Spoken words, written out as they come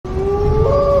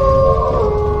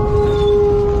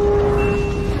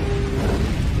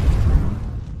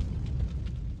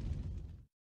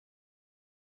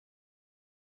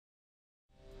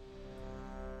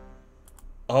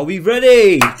Are we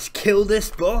ready to kill this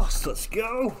boss? Let's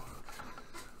go.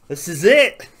 This is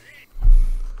it.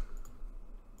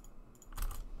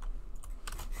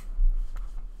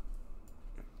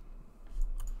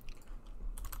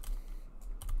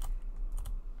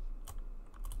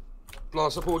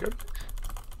 Blast up all again.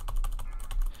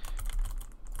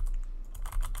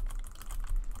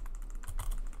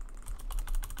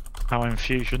 Power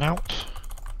infusion out.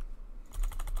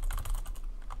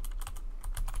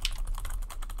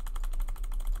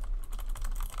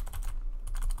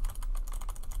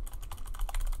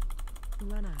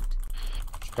 Run out.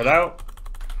 Spread out.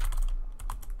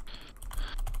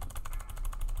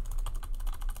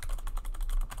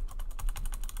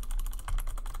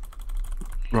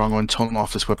 Right, I'm going to taunt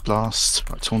off this web blast.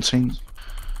 Right, taunting.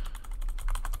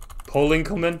 Polling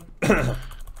coming.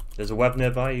 There's a web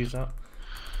nearby, use that.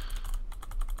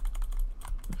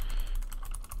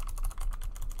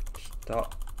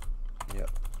 Start. Yep.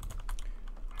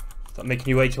 Start making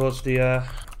your way towards the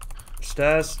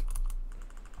stairs.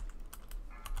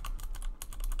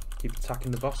 Keep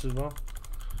attacking the boss as well.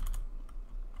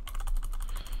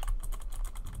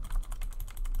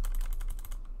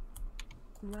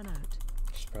 Run out.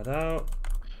 Spread out.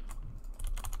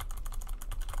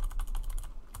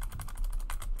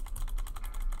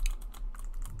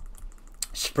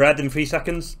 Spread in 3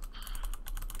 seconds.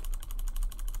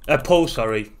 Pull,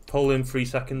 sorry. Pull in 3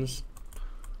 seconds.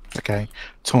 Okay,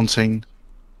 taunting.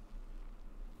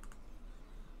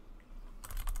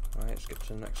 Alright, let's get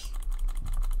to the next.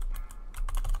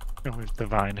 And we've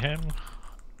divine him.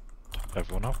 Top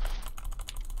everyone up.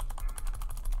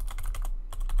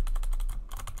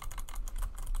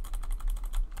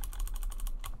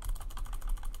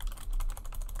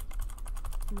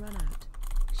 Run out.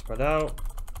 Spread out.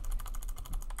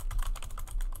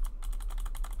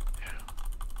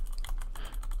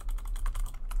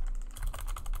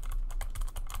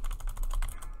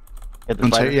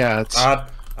 Yeah, it's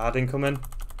Add incoming.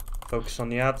 Focus on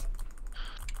the ad.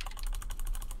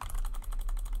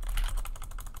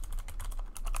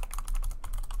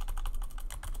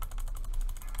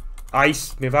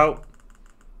 Ice, move out.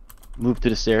 Move to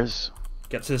the stairs.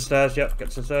 Get to the stairs, yep, get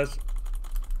to the stairs.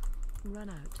 Run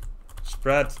out.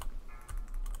 Spread.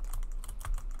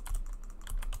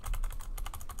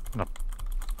 No.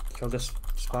 Kill this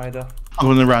spider. I'm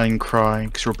going to rallying cry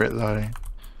because you're a bit low.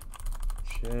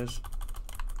 Cheers.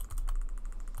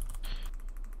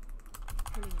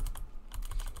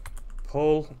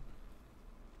 Pull.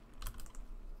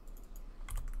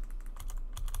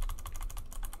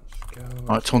 Let's go.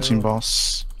 Right, taunting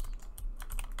boss.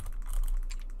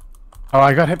 Oh,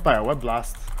 I got hit by a web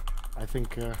blast. I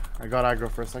think I got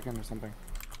aggro for a second or something.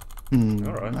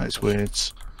 Alright. That's weird.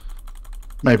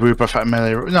 Maybe we both had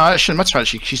melee. No, it shouldn't matter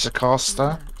actually. She's a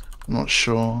caster. I'm not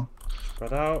sure.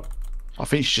 Spread out. I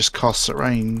think she just casts at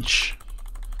range.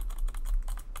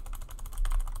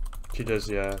 She does,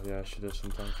 yeah, she does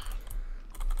sometimes.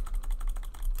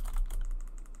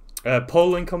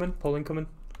 Pull incoming, pull incoming.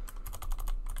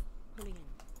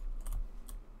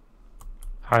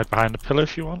 Hide behind the pillar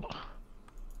if you want.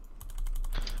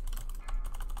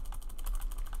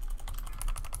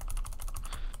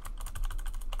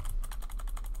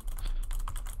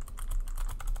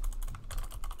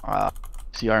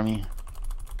 See army.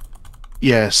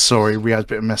 Yeah, sorry, we had a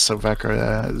bit of mess up aggro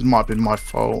there. It might have been my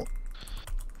fault.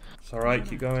 It's alright,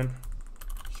 keep going.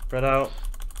 Spread out.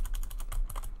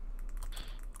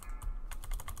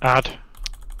 Add.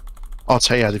 I'll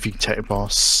take ad if you can take a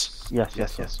boss. Yes.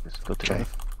 Go to Okay.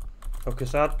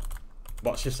 Focus ad.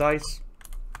 Watch your size.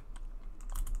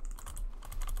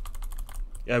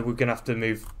 Yeah, we're gonna have to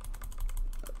move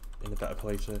in a better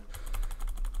place here.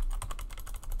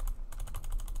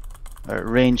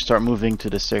 Range, start moving to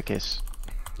the staircase.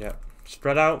 Yeah.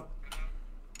 Spread out.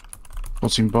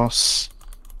 Taunting boss.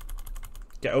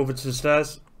 Get over to the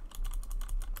stairs.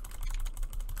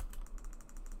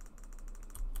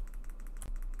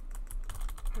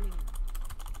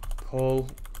 Pull.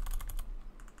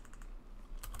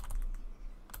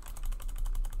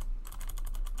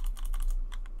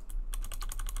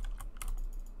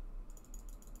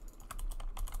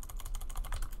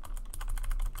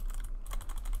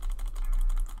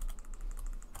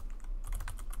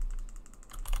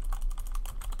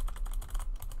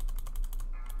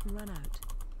 Run out.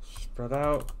 Spread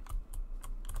out.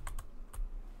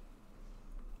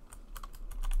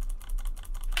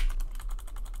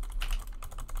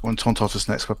 I want to taunt off this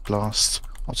next web blast.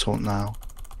 I'll taunt now.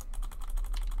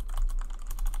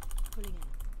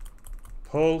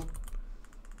 Pull.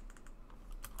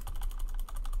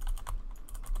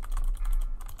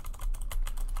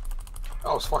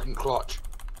 That was fucking clutch.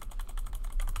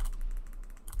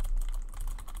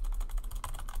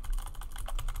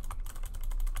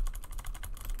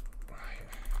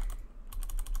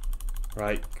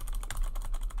 Right.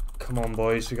 Come on,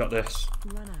 boys, we got this.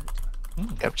 Run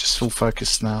out. Yep, just full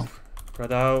focus now.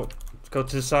 Spread out. Let's go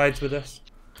to the sides with this.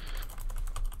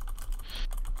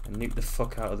 And nuke the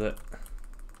fuck out of it.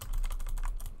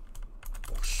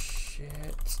 Oh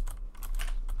shit.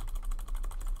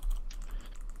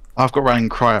 I've got Rallying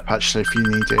Cry up actually if you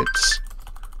need it.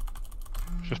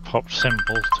 Just pop symbols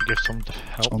to give some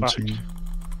help back. Taunting.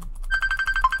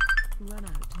 Run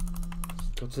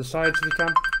out. Go to the sides if you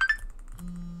can.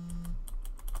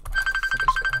 Fuck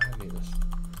is calling me this?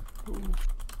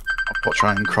 I'll pop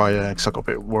Rallying Cry because I got a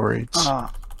bit worried.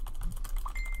 Ah,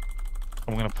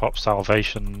 I'm gonna pop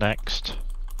salvation next.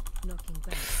 Knocking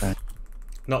back.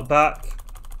 Not back.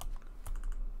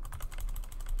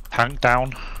 Tank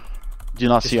down. do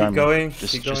not Just see keep armor. going.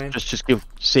 Just, Keep just, going. just give.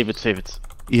 Save it. Save it.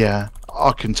 Yeah,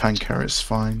 I can tank her, it's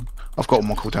fine. I've got all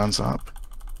my cooldowns up.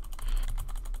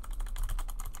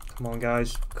 Come on,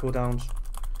 guys. Cooldowns.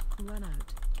 Run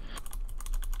out.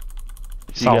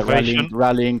 So you get Salvation.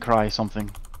 rallying cry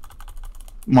something.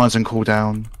 Mine's on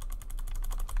cooldown.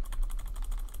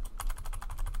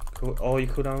 Cool. All your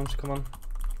cooldowns. Come on.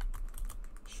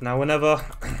 It's now or never.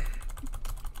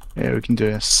 Yeah, we can do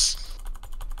this.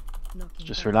 Knocking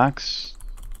Just back. relax.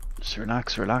 Just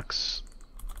relax. Relax.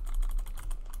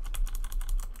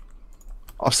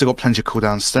 I've still got plenty of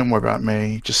cooldowns, don't worry about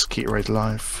me, just keep your raid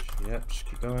alive. Yep, just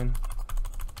keep going.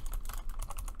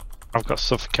 I've got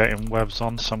suffocating webs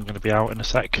on, so I'm gonna be out in a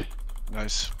sec.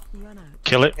 Nice. Run out.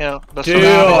 Kill it. Yeah, that's Dude,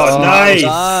 what nice.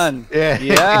 Done. Yeah.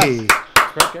 Yeah.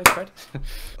 Spread, guys, spread.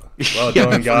 Well Yeah,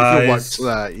 done, I feel guys.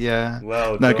 that, yeah.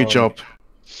 Well No, done. good job.